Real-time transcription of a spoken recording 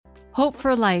Hope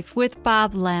for Life with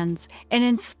Bob Lenz, an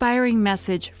inspiring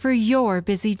message for your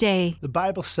busy day. The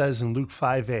Bible says in Luke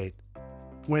 5:8,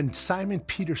 when Simon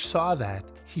Peter saw that,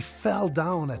 he fell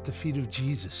down at the feet of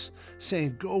Jesus,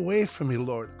 saying, "Go away from me,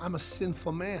 Lord, I'm a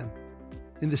sinful man."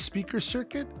 In the speaker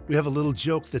circuit, we have a little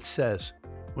joke that says,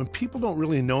 when people don't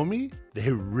really know me,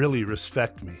 they really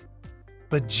respect me.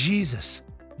 But Jesus,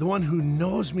 the one who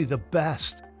knows me the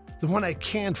best, the one I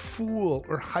can't fool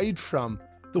or hide from,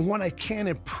 the one I can't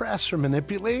impress or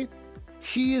manipulate,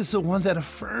 he is the one that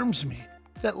affirms me,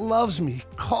 that loves me,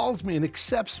 calls me, and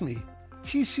accepts me.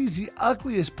 He sees the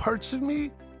ugliest parts of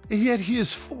me, and yet he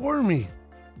is for me.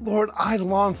 Lord, I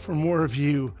long for more of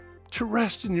you, to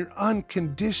rest in your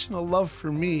unconditional love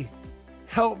for me.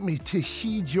 Help me to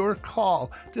heed your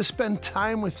call, to spend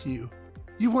time with you.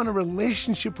 You want a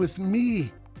relationship with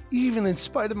me, even in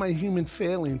spite of my human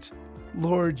failings.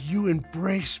 Lord, you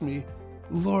embrace me.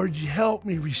 Lord, you help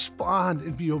me respond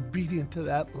and be obedient to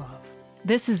that love.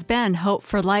 This has been Hope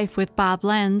for Life with Bob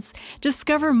Lenz.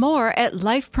 Discover more at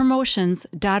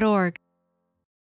lifepromotions.org.